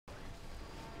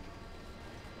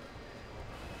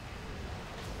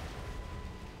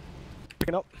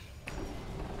Picking up.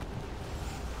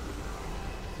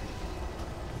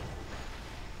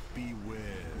 Beware.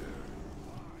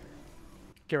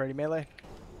 Get ready, melee.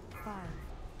 5,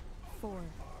 4,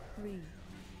 3,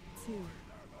 2.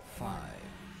 5,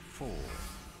 4,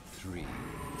 3, 2,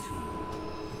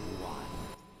 1.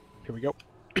 Here we go.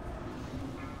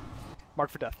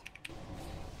 Mark for death.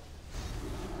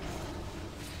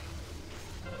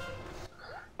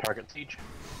 Target siege.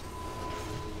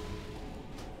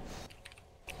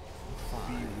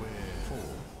 Beware. 4,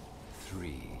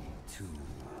 3, 2,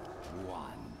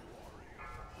 1.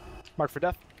 Mark for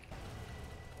death.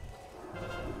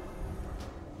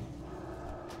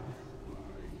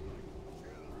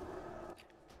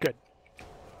 Good.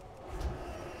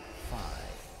 5,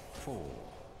 4,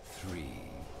 3,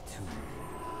 2,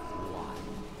 1.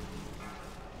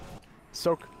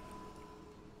 Soak.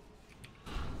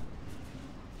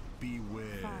 Beware.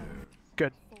 5,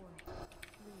 Good. 4,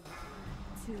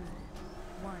 3, 2,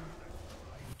 1.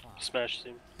 Smash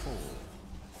him. 4,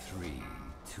 3,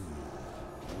 2,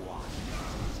 1.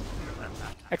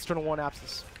 External 1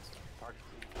 abscess. Target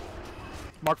siege.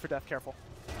 Mark for death, careful.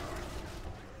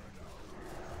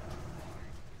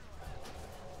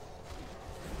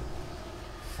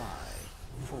 Five,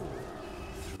 4,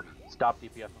 3, Stop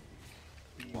DPS.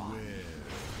 beware.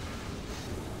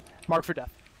 Mark for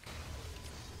death.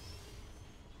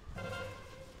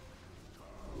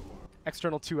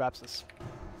 External 2 abscess.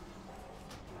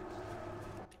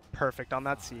 Perfect on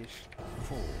that siege.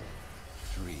 4,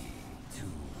 3, 2,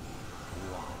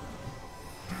 1.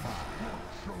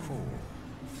 5, 4,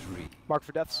 3, Mark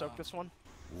for death, soak this one.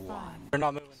 1. They're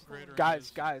not moving.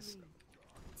 Guys.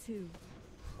 2,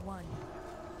 1.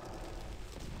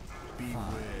 Beware.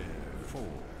 4,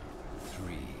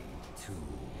 3, 2,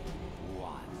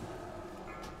 1.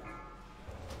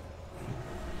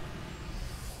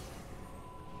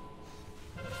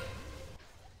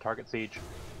 Target siege.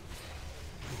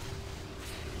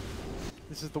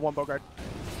 This is the 1 Bogart.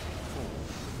 4,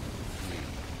 3,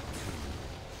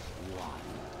 2, 1.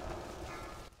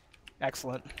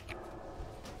 Excellent.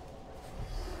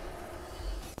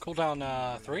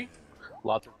 Cooldown 3.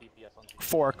 Lots of DPS on siege.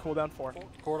 4, cooldown 4.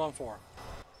 Cooldown 4.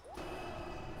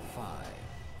 5,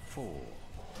 4,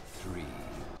 3, 2.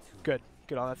 Good.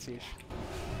 Good on that siege.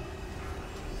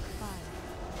 5,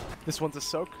 This one's a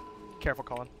soak. Careful,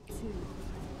 Colin. 2,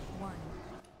 1.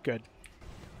 Good.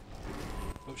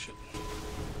 Oh shit.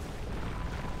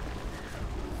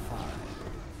 5,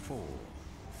 4,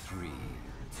 3,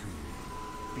 2.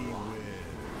 Beware.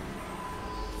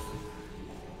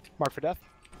 Mark for death.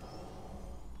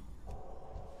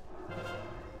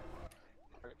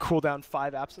 Cooldown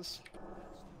 5 abscess.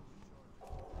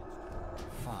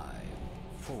 5,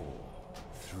 4,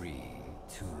 3,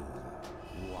 2,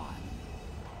 1.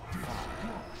 5,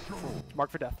 4, Mark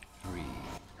for death. 3,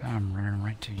 I'm running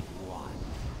right to you. 1.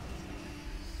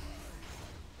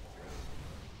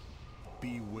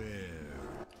 Beware.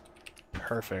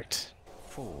 Perfect.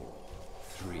 4,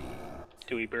 3,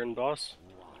 Do we burn boss?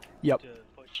 1. Yep. To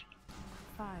push.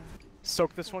 5,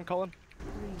 Soak this one, Colin. 3,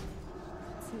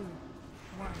 2,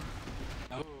 1.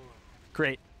 Oh.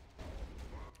 Great.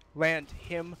 Land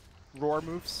him. Roar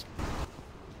moves.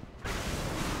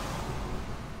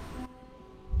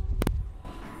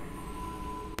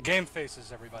 Game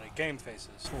faces, everybody. Game faces.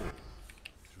 4,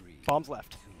 3, Bombs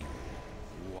left.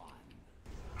 1.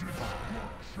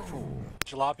 5, 4,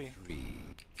 Jalopy. 3,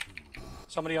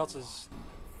 Somebody else's.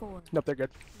 4, Nope, they're good.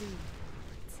 3,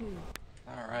 2.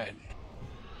 Alright.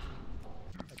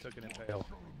 I took an impale.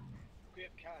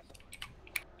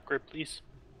 Grip, please.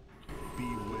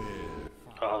 beware.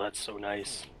 Oh, that's so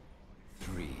nice.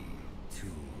 3, 2,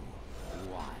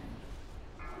 1.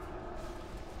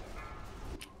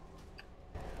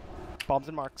 Bombs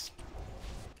and marks.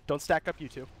 Don't stack up, you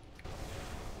two.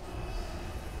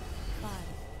 5,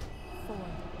 4,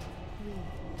 3,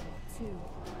 2,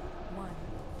 1.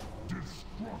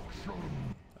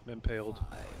 I'm impaled.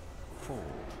 5, 4,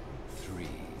 3,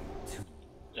 2,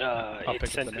 It pick up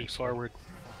sent the me next forward.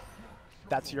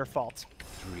 That's your fault.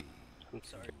 3. I'm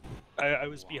sorry. I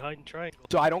was behind triangle.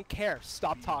 So I don't care.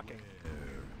 Stop talking.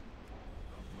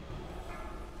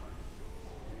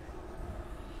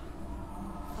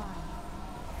 5,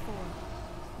 4,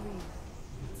 3,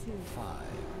 2, 5,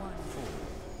 1. 4,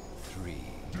 3,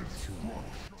 2, 1.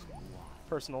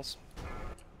 Personals.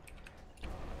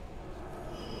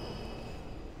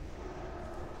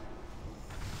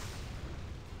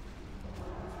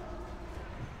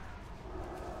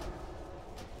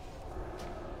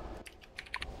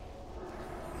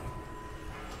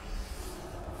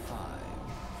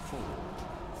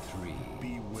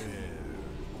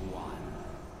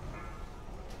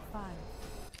 5,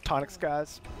 Tonics,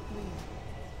 guys.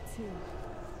 3, 2,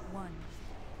 1.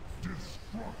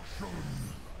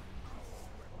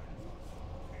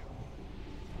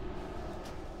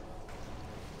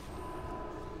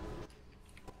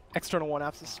 External 1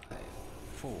 abscess.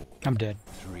 4, I'm dead.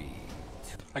 3,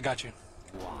 I got you.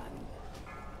 2, 1.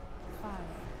 5,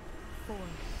 4,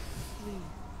 3,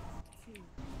 2,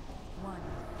 1.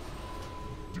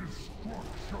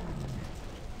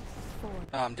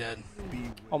 I'm dead.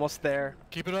 Almost there.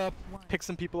 Keep it up. Pick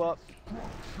some people up.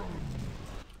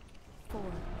 4,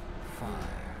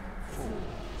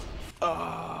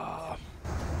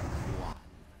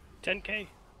 10k.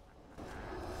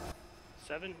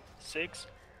 7, 6.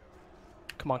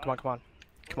 Come on, come on, come on.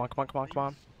 Come on, come on, come on, come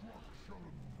on.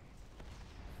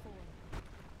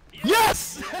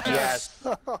 Yes! Yes.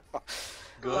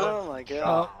 Good. Oh my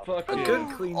god. Fuck A yeah. good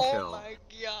clean Oh kill. my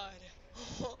god.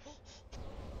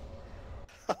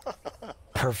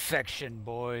 Perfection,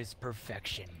 boys.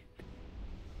 Perfection.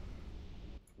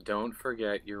 Don't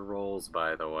forget your rolls,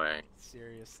 by the way.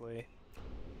 Seriously.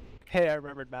 Hey, I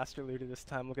remembered Master Looter this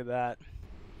time. Look at that.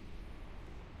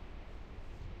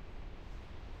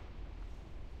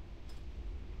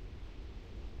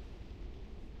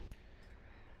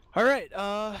 Alright,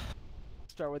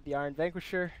 start with the Iron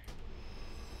Vanquisher.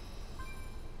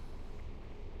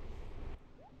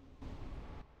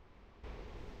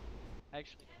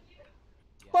 Actually,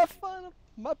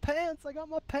 My pants! I got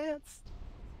my pants!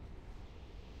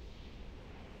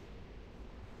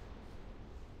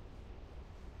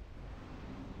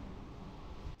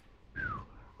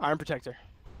 Iron Protector.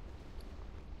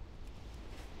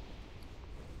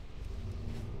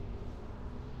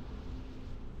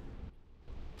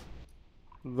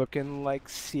 Looking like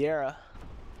Sierra.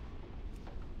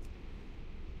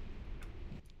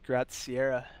 Congrats,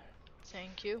 Sierra.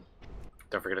 thank you.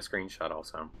 Don't forget a screenshot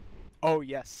also. Oh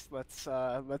yes, let's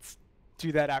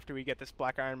do that after we get this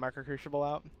Black Iron Marker Crucible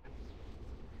out.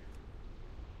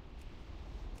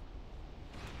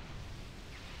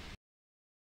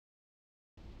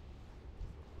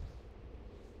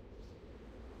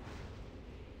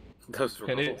 Those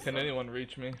rolls. Can anyone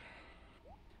reach me?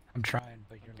 I'm trying,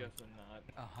 but you're I'm guessing not.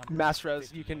 like 100. Mass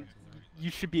res,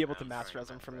 you should be able to mass res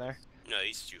him from there. No,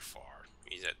 he's too far.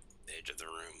 He's at the edge of the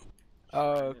room.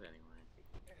 Uh,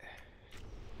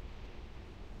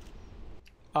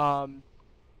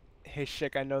 hey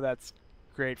Shik, I know that's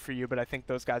great for you, but I think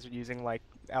those guys are using like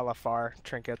LFR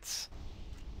trinkets.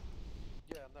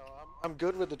 Yeah, no, I'm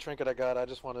good with the trinket I got. I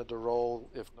just wanted to roll.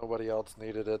 If nobody else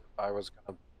needed it, I was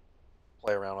gonna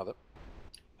play around with it.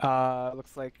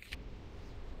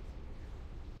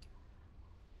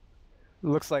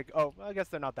 Looks like, oh, I guess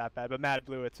they're not that bad, but Mad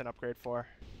Blue it's an upgrade for.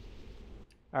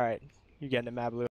 Alright, you're getting it, Mad Blue.